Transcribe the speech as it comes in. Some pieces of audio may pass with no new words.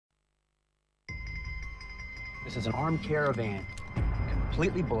This is an armed caravan,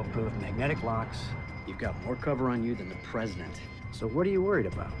 completely bulletproof, magnetic locks. You've got more cover on you than the president. So what are you worried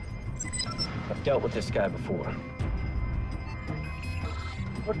about? I've dealt with this guy before.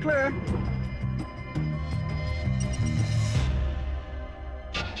 We're clear.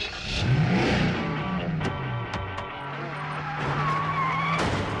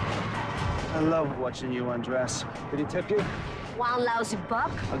 I love watching you undress. Did he tip you? One lousy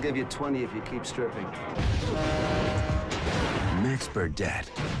buck? I'll give you 20 if you keep stripping. Max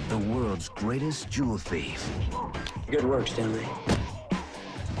Burdett, the world's greatest jewel thief, Good work, Stanley.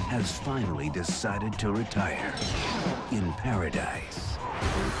 has finally decided to retire in paradise.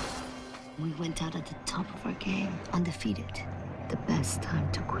 We went out at the top of our game, undefeated. The best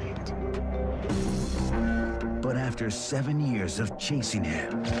time to quit. But after 7 years of chasing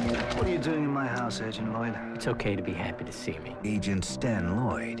him, What are you doing in my house, Agent Lloyd? It's okay to be happy to see me. Agent Stan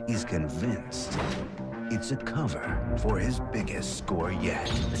Lloyd is convinced it's a cover for his biggest score yet.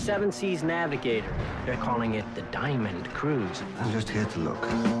 The Seven Seas Navigator. They're calling it the Diamond Cruise. I'm just here to look.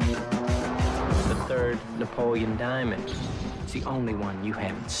 The third Napoleon Diamond. It's the only one you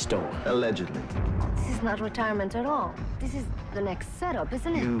haven't stolen. Allegedly. This is not retirement at all. This is the next setup,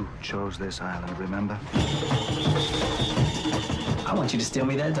 isn't it? You chose this island, remember? I want you to steal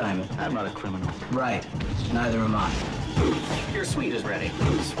me that diamond. I'm not a criminal. Right. Neither am I. Your suite is ready.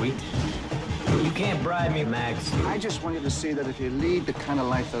 Sweet. You can't bribe me, Max. I just want you to see that if you lead the kind of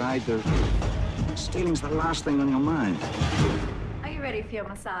life that I do, stealing's the last thing on your mind. Are you ready for your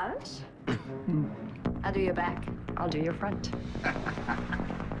massage? I'll do your back. I'll do your front.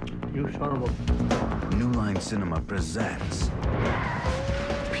 You son of a... New Line Cinema presents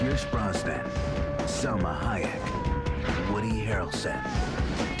Pierce Brosnan, Selma Hayek, Woody Harrelson,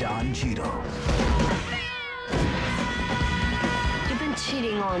 Don Cheadle. You've been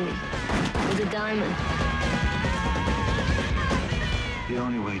cheating on me with a diamond. The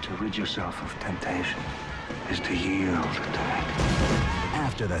only way to rid yourself of temptation is to yield to it.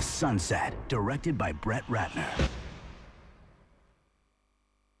 After the Sunset, directed by Brett Ratner.